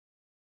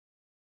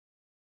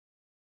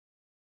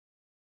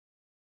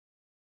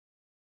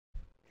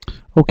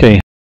Okay,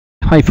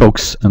 hi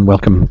folks, and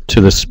welcome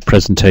to this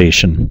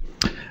presentation.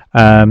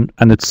 And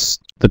it's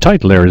the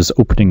title there is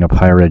Opening Up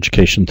Higher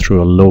Education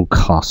Through a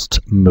Low-Cost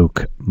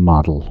MOOC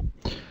Model.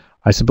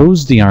 I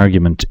suppose the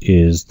argument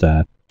is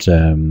that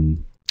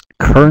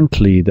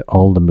currently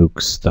all the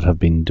MOOCs that have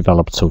been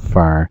developed so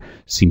far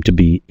seem to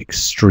be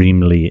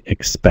extremely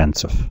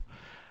expensive.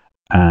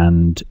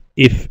 And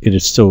if it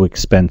is so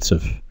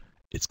expensive,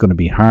 it's going to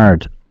be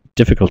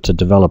difficult to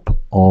develop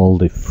all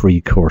the free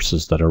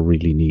courses that are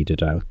really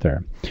needed out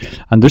there.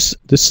 And this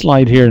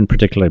slide here in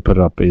particular I put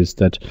up is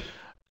that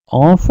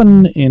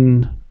often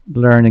in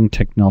learning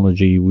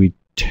technology we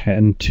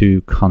tend to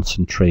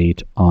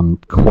concentrate on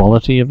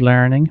quality of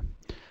learning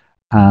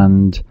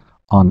and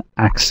on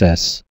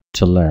access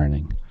to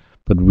learning.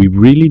 But we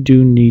really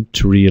do need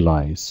to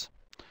realize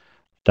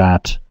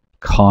that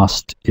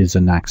cost is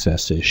an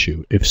access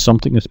issue. If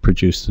something is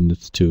produced and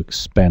it's too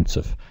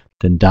expensive,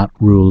 then that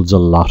rules a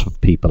lot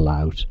of people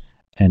out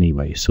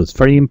anyway. So it's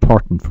very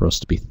important for us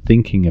to be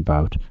thinking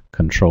about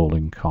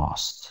controlling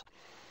costs.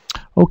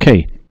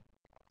 Okay,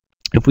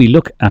 if we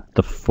look at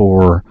the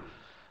 4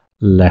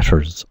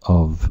 letters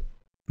of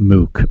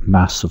MOOC,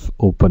 Massive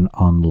Open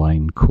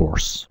Online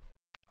Course.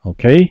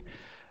 Okay,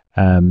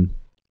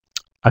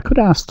 I could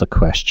ask the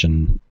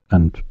question,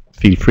 and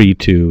feel free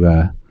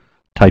to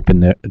type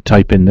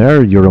in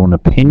there your own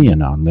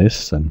opinion on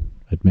this, and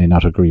it may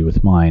not agree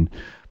with mine.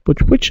 But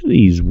which of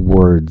these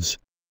words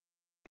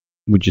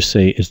would you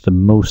say is the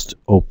most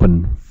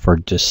open for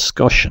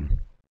discussion?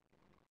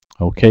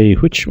 Okay,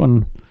 which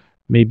one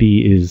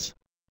maybe is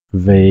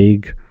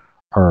vague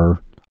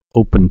or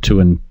open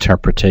to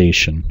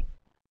interpretation?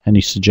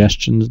 Any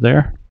suggestions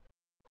there?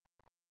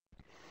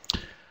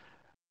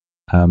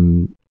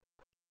 I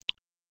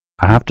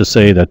have to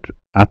say that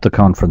at the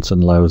conference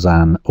in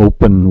Lausanne,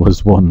 open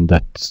was one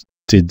that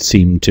did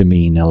seem to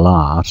mean a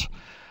lot.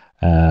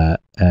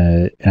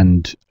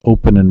 And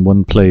open in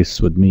one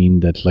place would mean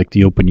that, like,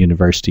 the Open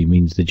University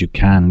means that you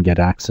can get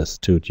access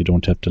to it. You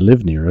don't have to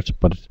live near it,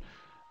 but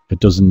it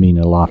doesn't mean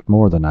a lot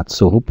more than that.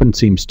 So open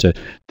seems to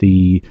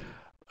the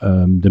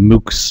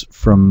MOOCs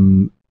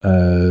from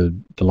the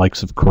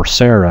likes of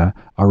Coursera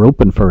are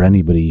open for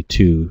anybody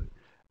to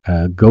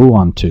go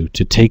on to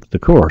take the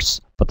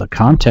course, but the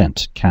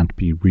content can't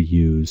be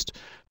reused.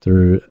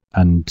 There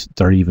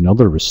are even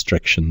other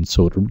restrictions,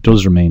 so it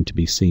does remain to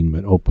be seen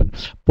with open.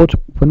 But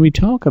when we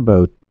talk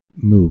about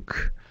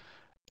MOOC,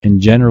 in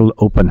general,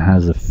 open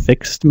has a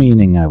fixed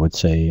meaning, I would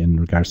say, in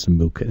regards to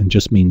MOOC, and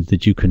just means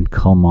that you can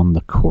come on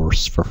the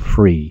course for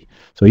free.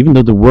 So even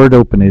though the word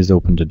open is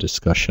open to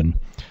discussion,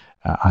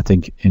 I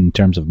think in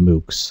terms of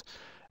MOOCs,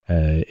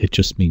 it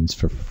just means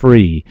for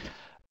free.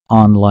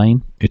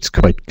 Online, it's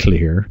quite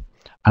clear,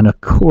 and a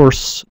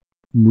course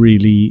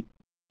really,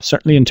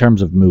 certainly in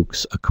terms of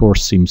MOOCs, a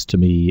course seems to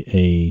me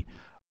a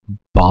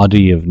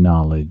body of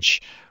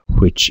knowledge,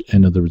 which,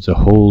 in other words, a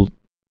whole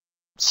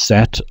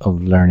set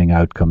of learning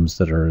outcomes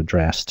that are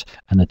addressed,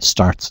 and it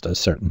starts at a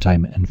certain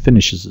time and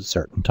finishes at a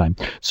certain time.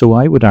 So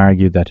I would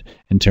argue that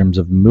in terms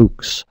of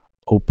MOOCs,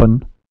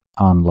 open,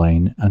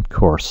 online, and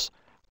course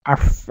are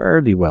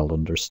fairly well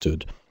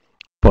understood.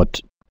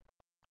 But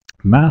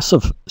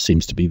massive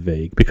seems to be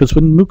vague, because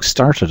when MOOC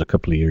started a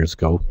couple of years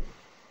ago,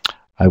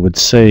 I would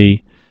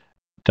say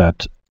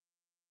that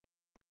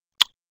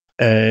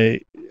I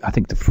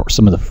think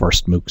some of the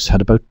first MOOCs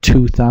had about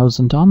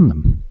 2,000 on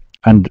them,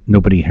 and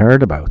nobody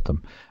heard about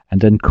them.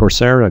 And then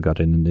Coursera got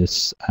in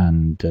this,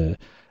 and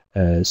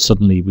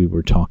suddenly we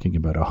were talking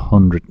about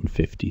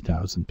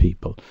 150,000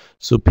 people.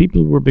 So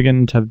people were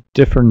beginning to have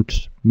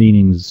different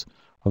meanings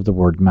of the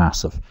word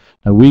massive.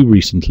 Now, we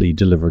recently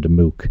delivered a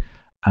MOOC,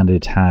 and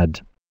it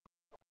had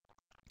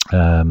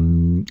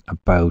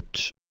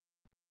about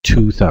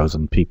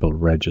 2,000 people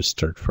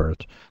registered for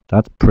it.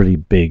 That's pretty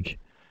big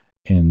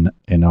in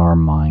our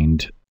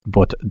mind,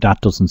 but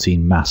that doesn't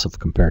seem massive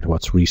compared to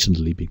what's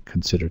recently been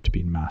considered to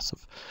be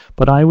massive.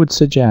 But I would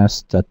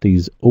suggest that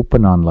these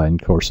open online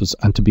courses,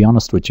 and to be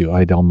honest with you,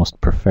 I'd almost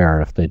prefer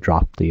if they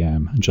dropped the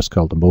M and just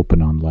called them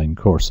open online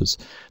courses.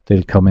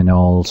 They'll come in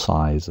all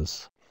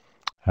sizes.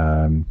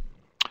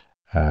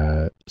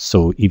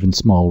 So even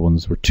small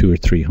ones with 200 or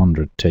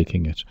 300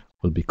 taking it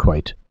will be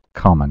quite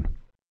common.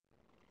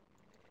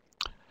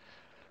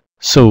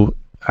 So,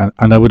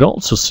 and I would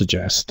also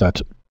suggest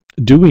that,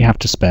 do we have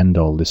to spend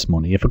all this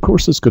money? If a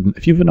course is good,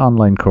 if you have an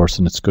online course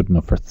and it's good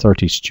enough for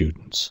 30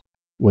 students,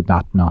 would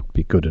that not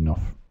be good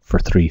enough for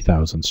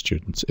 3,000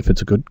 students? If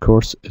it's a good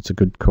course, it's a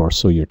good course.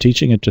 So you're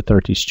teaching it to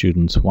 30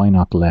 students, why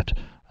not let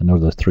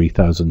another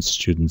 3,000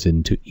 students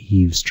in to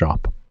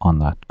eavesdrop on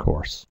that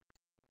course?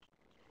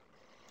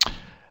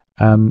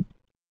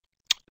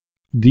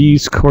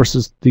 These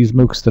courses, these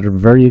MOOCs that are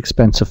very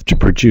expensive to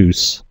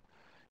produce,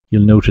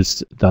 you'll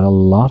notice that a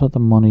lot of the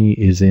money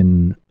is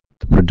in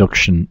the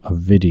production of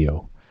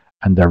video,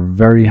 and they're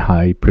very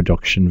high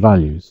production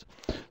values.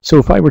 So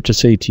if I were to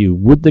say to you,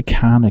 would the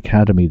Khan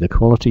Academy, the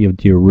quality of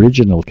the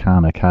original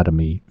Khan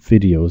Academy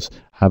videos,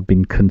 have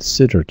been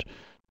considered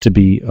to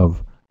be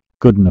of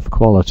good enough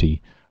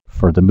quality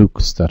for the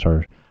MOOCs that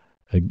are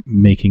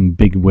making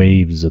big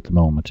waves at the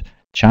moment.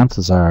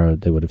 Chances are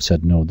they would have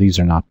said, no, these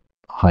are not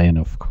high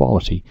enough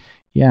quality.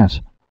 Yet,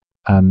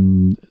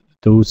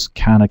 those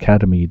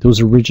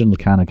original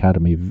Khan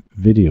Academy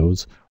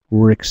videos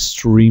were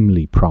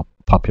extremely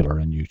popular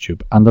on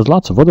YouTube. And there's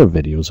lots of other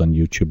videos on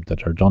YouTube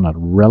that are done at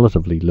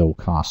relatively low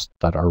cost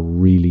that are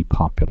really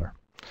popular.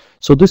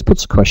 So this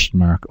puts a question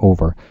mark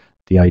over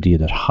the idea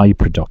that high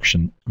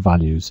production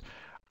values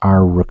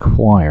are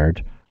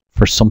required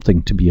for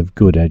something to be of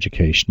good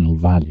educational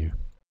value.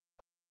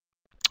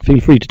 Feel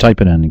free to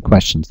type in any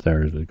questions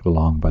there as we go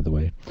along, by the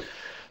way.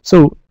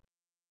 So,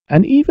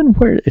 and even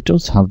where it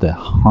does have the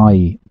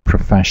high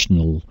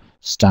professional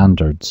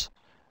standards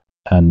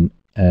and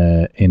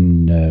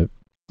in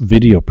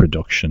video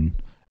production,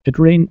 it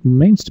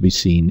remains to be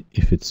seen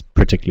if it's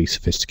particularly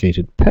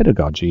sophisticated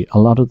pedagogy. A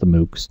lot of the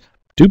MOOCs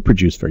do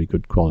produce very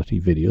good quality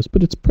videos,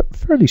 but it's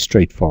fairly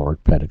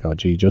straightforward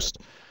pedagogy, just,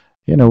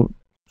 you know,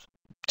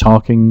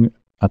 talking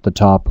at the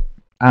top,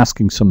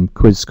 asking some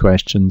quiz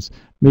questions,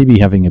 maybe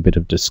having a bit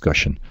of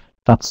discussion.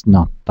 That's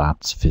not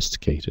that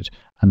sophisticated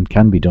and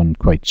can be done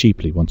quite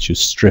cheaply once you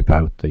strip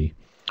out the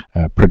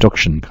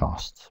production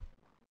costs.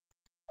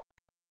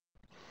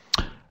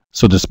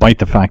 So despite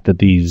the fact that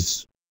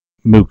these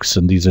MOOCs,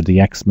 and these are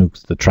the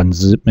ex-MOOCs, the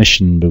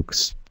transmission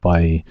MOOCs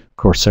by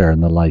Coursera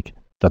and the like,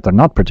 that they're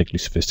not particularly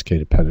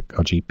sophisticated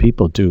pedagogy,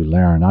 people do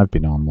learn. I've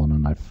been on one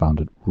and I've found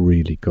it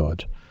really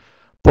good.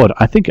 But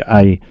I think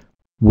I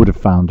would have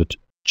found it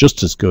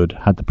just as good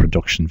had the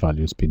production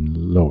values been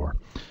lower.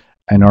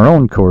 In our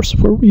own course,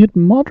 where we had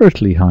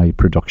moderately high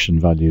production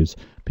values,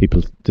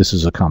 this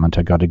is a comment,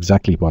 I got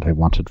exactly what I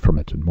wanted from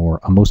it, and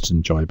a most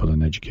enjoyable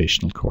and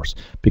educational course,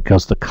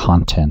 because the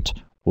content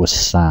was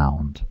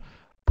sound,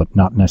 but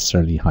not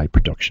necessarily high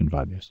production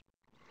values.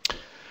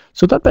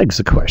 So that begs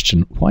the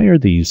question, why are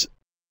these,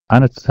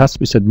 and it has to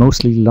be said,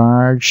 mostly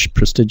large,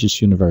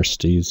 prestigious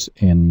universities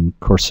in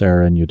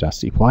Coursera and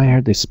Udacity, why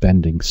are they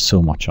spending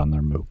so much on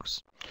their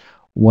MOOCs?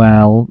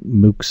 Well,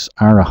 MOOCs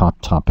are a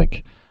hot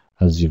topic,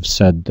 as you've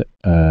said,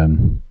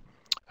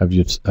 as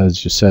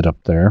you said up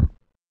there,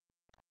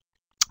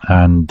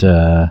 and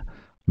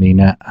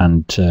Mina,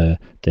 and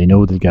they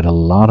know they'll get a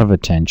lot of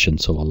attention,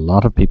 so a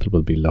lot of people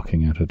will be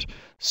looking at it.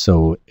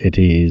 So it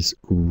is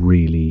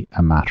really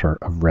a matter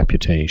of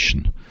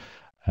reputation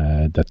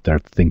that they're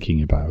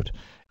thinking about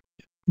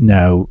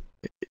now.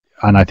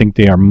 And I think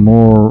they are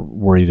more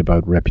worried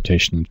about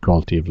reputation and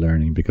quality of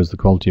learning, because the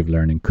quality of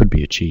learning could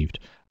be achieved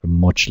with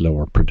much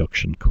lower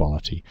production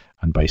quality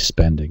and by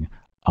spending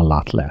a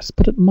lot less,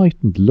 but it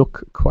mightn't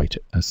look quite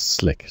as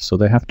slick. So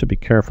they have to be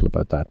careful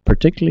about that,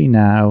 particularly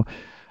now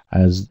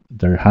as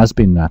there has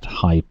been that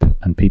hype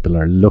and people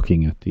are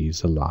looking at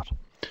these a lot.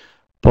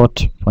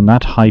 But when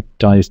that hype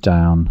dies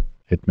down,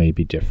 it may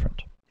be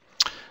different.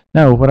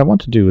 Now, what I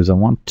want to do is I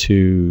want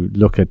to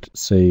look at,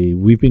 say,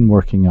 we've been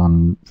working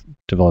on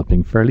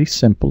developing fairly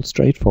simple,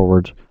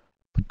 straightforward,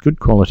 but good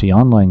quality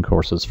online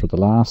courses for the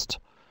last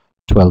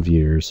 12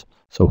 years.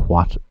 So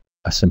what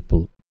a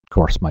simple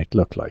course might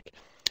look like.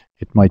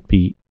 It might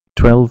be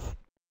 12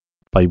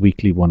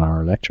 bi-weekly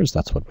 1-hour lectures.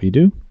 That's what we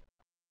do,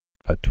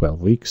 about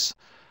 12 weeks.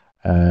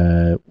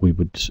 We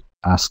would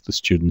ask the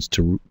students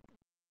to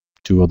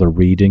do other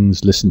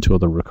readings, listen to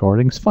other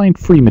recordings, find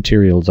free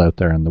materials out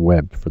there on the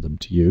web for them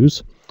to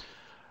use.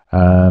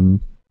 We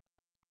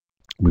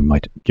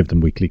might give them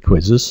weekly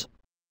quizzes.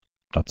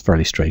 That's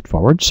fairly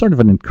straightforward, sort of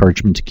an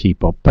encouragement to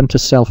keep up and to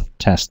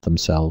self-test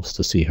themselves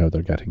to see how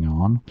they're getting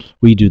on.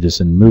 We do this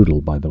in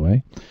Moodle, by the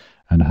way,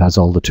 and it has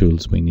all the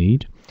tools we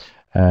need.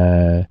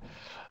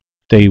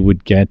 They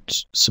would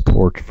get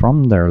support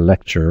from their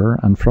lecturer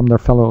and from their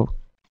fellow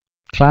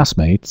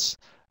classmates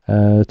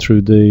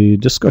through the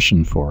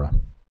discussion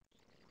forum.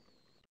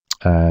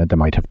 They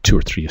might have 2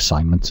 or 3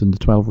 assignments in the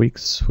 12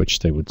 weeks, which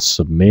they would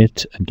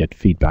submit and get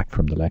feedback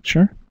from the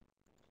lecturer.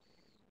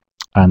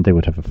 And they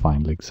would have a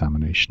final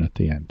examination at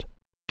the end.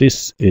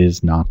 This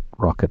is not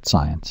rocket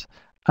science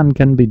and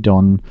can be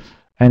done.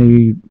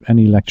 Any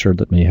lecturer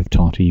that may have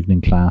taught evening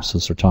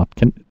classes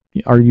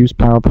or use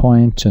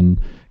PowerPoint and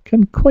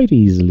can quite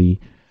easily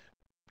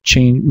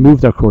move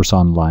their course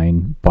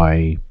online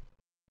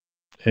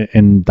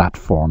in that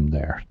form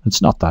there.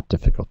 It's not that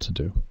difficult to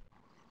do.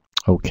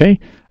 Okay,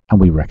 and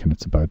we reckon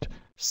it's about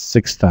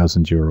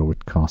 €6,000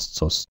 it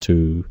costs us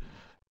to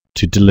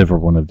deliver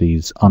one of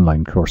these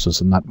online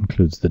courses, and that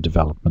includes the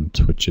development,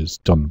 which is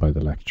done by the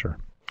lecturer.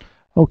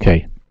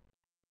 Okay.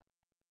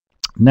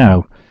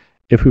 Now,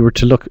 if we were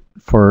to look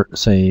for,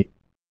 say,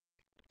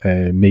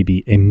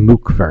 maybe a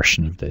MOOC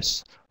version of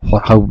this,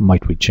 how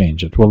might we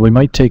change it? Well, we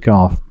might take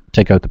out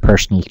the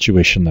personal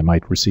tuition they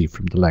might receive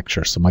from the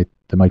lecturer, so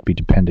they might be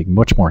depending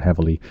much more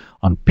heavily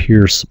on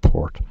peer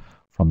support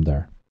from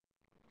there.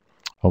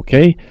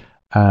 Okay,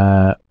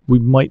 we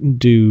mightn't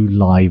do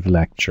live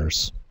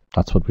lectures.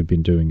 That's what we've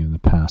been doing in the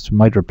past. We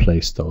might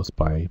replace those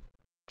by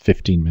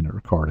 15-minute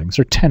recordings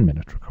or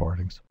 10-minute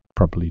recordings.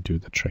 Probably do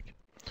the trick.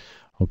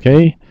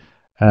 Okay.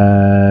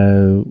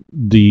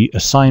 The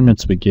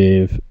assignments we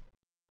give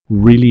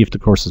Really, if the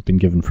course has been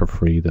given for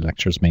free, the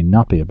lecturers may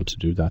not be able to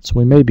do that. So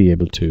we may be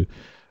able to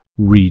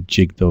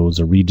rejig those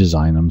or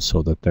redesign them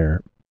so that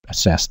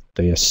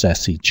they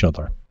assess each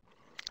other.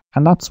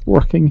 And that's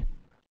working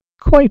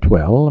quite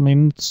well. I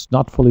mean, it's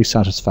not fully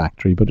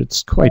satisfactory, but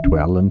it's quite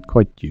well and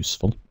quite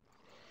useful.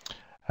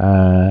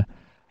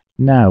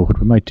 Now, what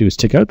we might do is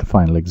take out the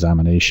final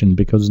examination,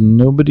 because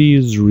nobody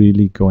is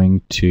really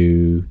going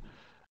to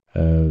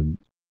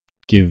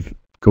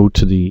go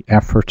to the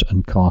effort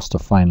and cost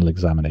of final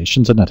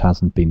examinations, and it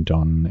hasn't been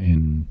done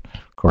in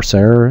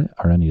Coursera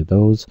or any of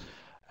those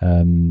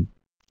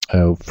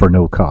for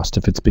no cost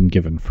if it's been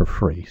given for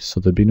free. So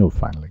there'd be no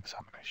final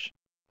examination.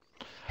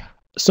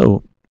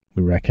 So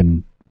we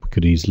reckon we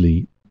could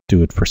easily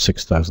do it for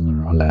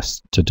 6,000 or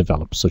less to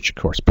develop such a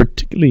course,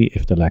 particularly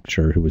if the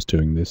lecturer who was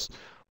doing this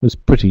was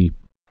pretty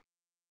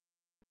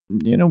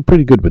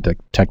good with the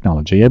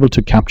technology, able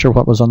to capture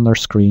what was on their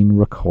screen,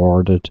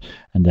 record it,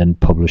 and then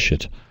publish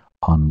it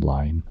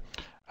online.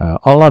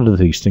 A lot of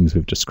these things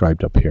we've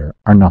described up here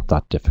are not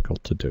that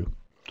difficult to do.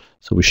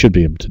 So we should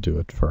be able to do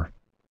it for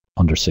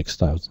under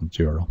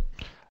 €6,000.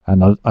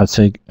 And I'd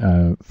say,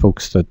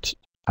 folks, that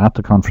at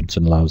the conference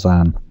in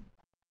Lausanne,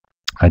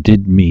 I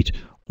did meet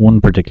one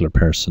particular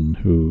person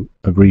who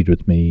agreed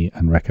with me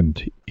and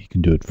reckoned he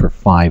can do it for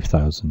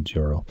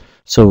 €5,000.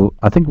 So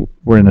I think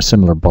we're in a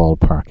similar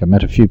ballpark. I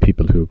met a few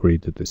people who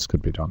agreed that this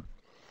could be done.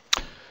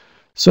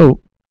 So,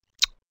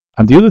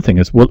 and the other thing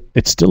is, well,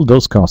 it still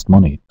does cost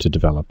money to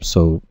develop.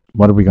 So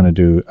what are we going to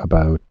do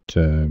about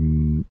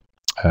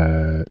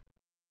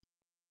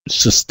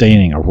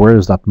sustaining, or where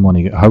is that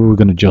money? How are we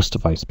going to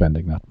justify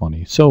spending that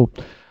money? So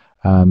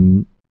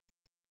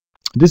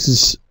this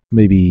is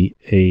maybe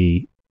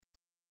a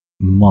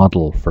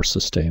model for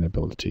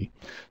sustainability.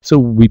 So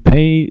we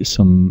pay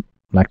some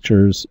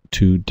lecturers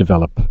to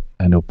develop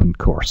an open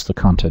course. The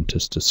content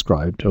is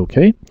described.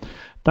 Okay,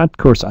 that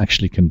course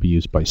actually can be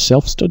used by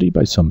self-study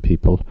by some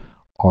people,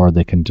 or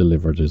they can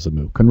deliver it as a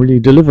MOOC. And really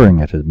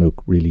delivering it as a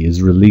MOOC really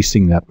is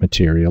releasing that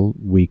material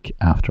week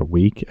after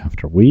week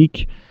after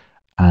week,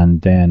 and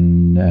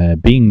then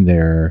being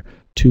there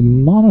to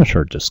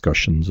monitor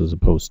discussions as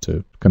opposed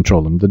to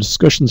control them. The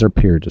discussions are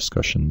peer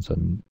discussions,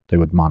 and they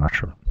would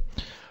monitor them.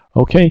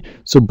 Okay,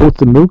 so both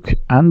the MOOC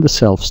and the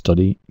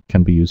self-study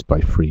can be used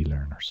by free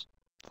learners.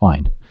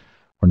 Fine.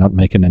 We're not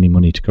making any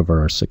money to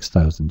cover our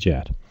 6,000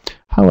 yet.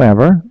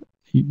 However,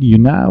 you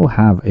now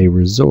have a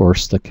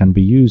resource that can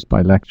be used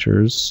by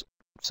lecturers,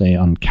 say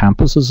on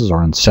campuses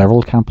or on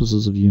several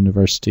campuses of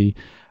university,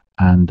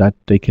 and that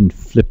they can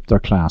flip their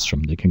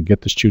classroom. They can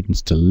get the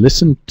students to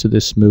listen to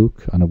this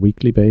MOOC on a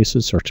weekly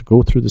basis or to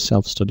go through the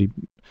self-study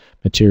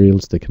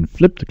materials. They can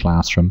flip the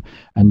classroom,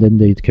 and then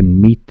they can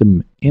meet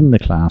them in the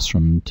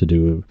classroom to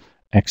do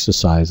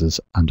exercises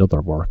and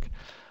other work,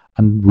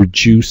 and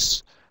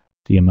reduce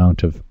the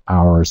amount of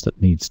hours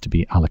that needs to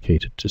be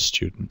allocated to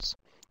students.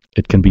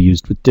 It can be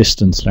used with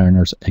distance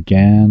learners.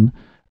 Again,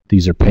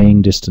 these are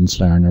paying distance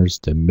learners.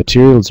 The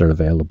materials are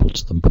available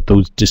to them, but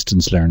those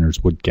distance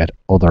learners would get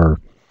other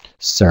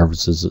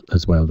services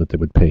as well that they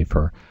would pay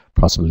for,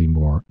 possibly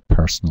more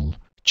personal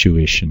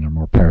tuition or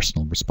more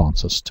personal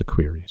responses to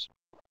queries.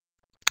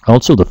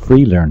 Also, the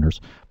free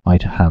learners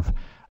might have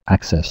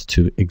access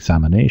to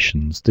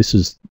examinations. This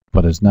is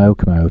what has now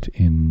come out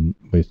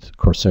with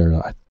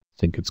Coursera. I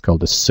think it's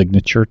called the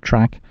signature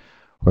track,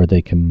 where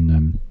they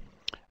can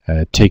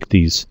take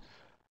these,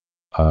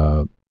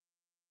 pay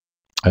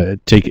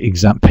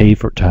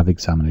to have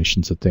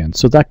examinations at the end.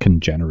 So that can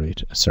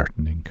generate a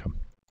certain income.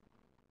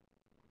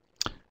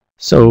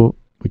 So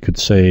we could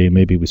say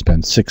maybe we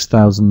spend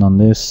 6,000 on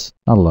this,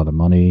 not a lot of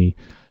money.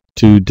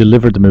 To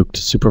deliver the MOOC,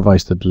 to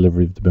supervise the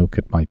delivery of the MOOC,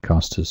 it might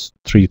cost us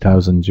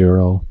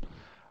 €3,000.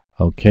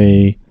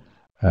 Okay,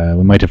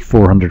 we might have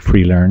 400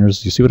 free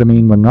learners. You see what I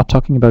mean? We're not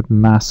talking about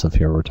massive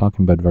here. We're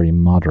talking about very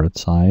moderate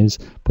size,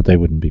 but they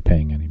wouldn't be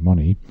paying any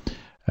money.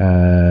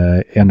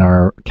 In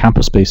our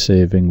campus-based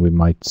saving, we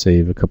might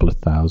save a couple of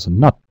thousand.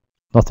 Not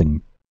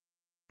an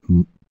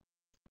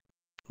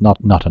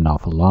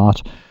awful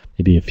lot.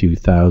 Maybe a few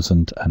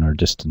thousand, and our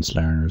distance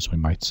learners we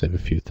might save a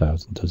few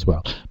thousand as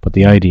well. But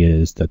the idea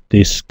is that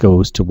this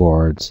goes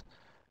towards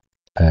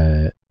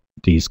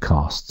these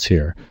costs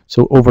here.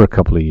 So over a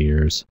couple of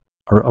years,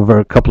 or over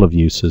a couple of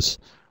uses,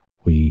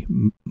 we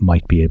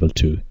might be able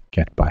to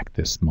get back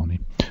this money.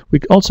 We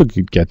also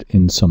could get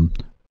in some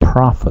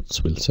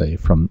profits, we'll say,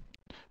 from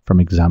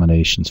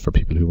examinations for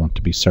people who want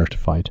to be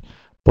certified.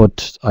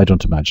 But I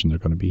don't imagine they're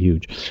going to be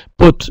huge.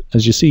 But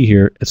as you see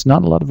here, it's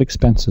not a lot of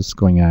expenses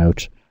going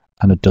out,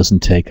 and it doesn't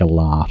take a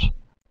lot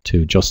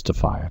to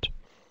justify it.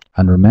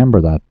 And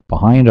remember that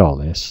behind all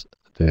this,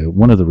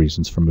 one of the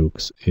reasons for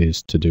MOOCs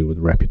is to do with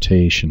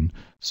reputation.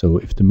 So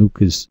if the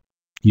MOOC is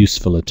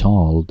useful at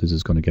all, this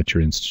is going to get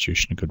your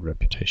institution a good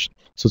reputation.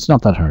 So it's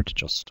not that hard to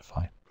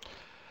justify.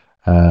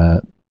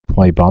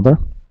 Why bother?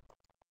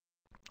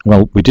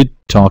 Well, we did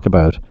talk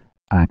about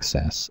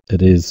access,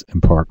 it is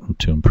important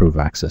to improve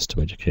access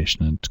to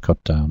education and to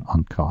cut down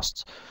on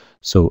costs.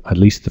 So at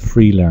least the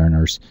free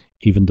learners,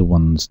 even the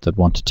ones that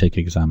want to take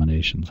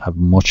examinations, have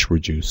much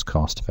reduced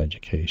cost of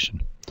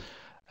education.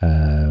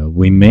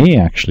 We may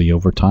actually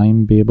over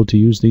time be able to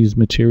use these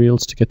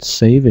materials to get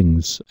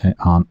savings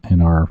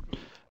in our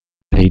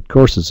paid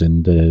courses,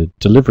 in the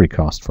delivery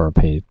cost for our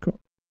paid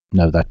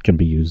Now that can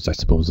be used, I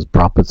suppose, as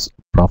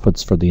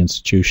profits for the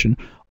institution,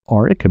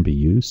 or it can be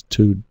used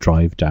to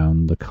drive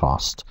down the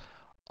cost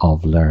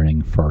of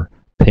learning for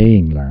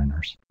paying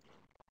learners.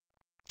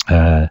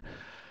 A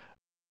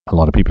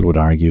lot of people would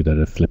argue that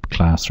a flipped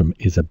classroom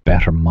is a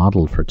better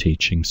model for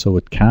teaching, so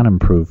it can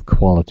improve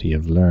quality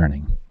of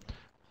learning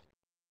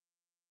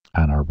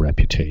and our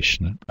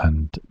reputation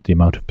and the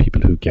amount of people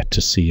who get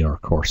to see our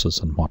courses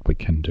and what we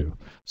can do.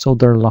 So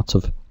there are lots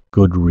of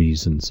good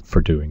reasons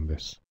for doing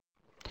this.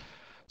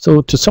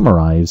 So to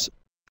summarize,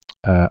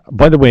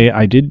 by the way,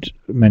 I did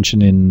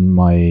mention in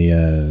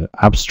my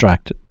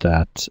abstract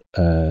that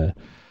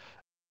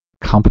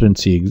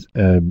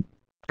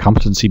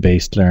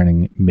competency-based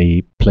learning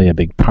may play a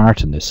big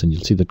part in this, and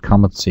you'll see that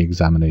competency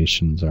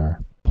examinations are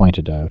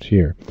pointed out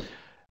here.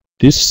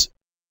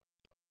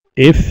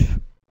 If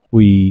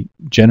we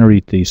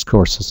generate these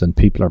courses and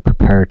people are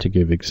prepared to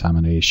give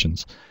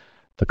examinations,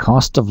 the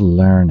cost of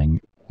learning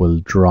will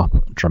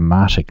drop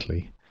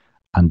dramatically,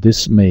 and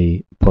this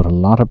may put a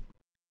lot of,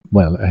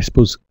 well, I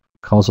suppose,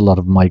 cause a lot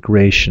of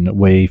migration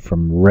away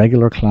from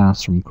regular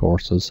classroom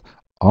courses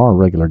or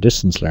regular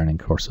distance learning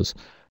courses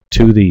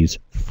to these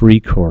free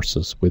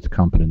courses with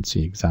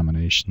competency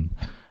examination,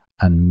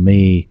 and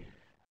may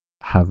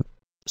have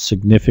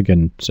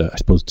significant, I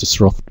suppose,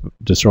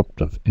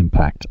 disruptive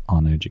impact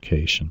on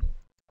education.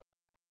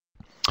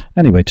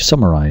 Anyway, to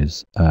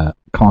summarize,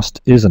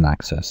 cost is an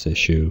access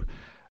issue.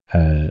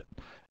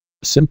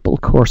 Simple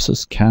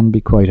courses can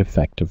be quite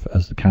effective,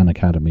 as the Khan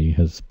Academy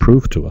has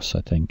proved to us,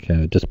 I think.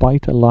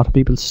 Despite a lot of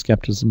people's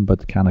skepticism about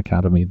the Khan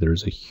Academy,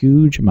 there's a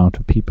huge amount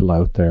of people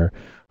out there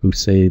who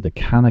say the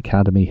Khan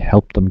Academy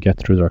helped them get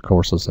through their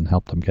courses and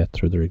helped them get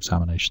through their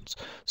examinations.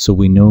 So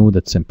we know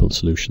that simple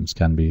solutions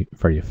can be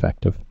very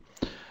effective.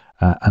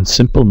 And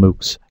simple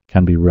MOOCs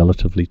can be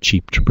relatively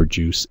cheap to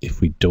produce if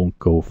we don't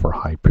go for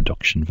high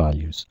production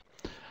values,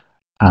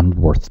 and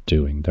worth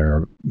doing. There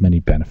are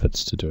many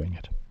benefits to doing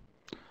it.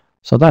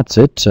 So that's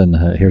it, and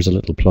here's a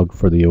little plug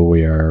for the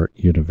OER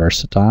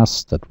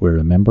Universitas that we're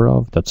a member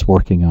of, that's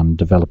working on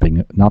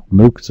developing not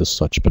MOOCs as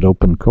such, but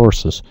open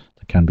courses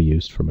that can be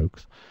used for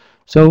MOOCs.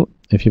 So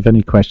if you have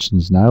any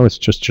questions now, it's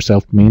just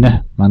yourself,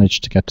 Mina,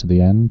 managed to get to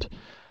the end.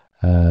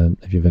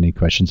 If you have any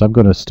questions, I'm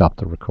going to stop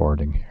the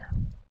recording here.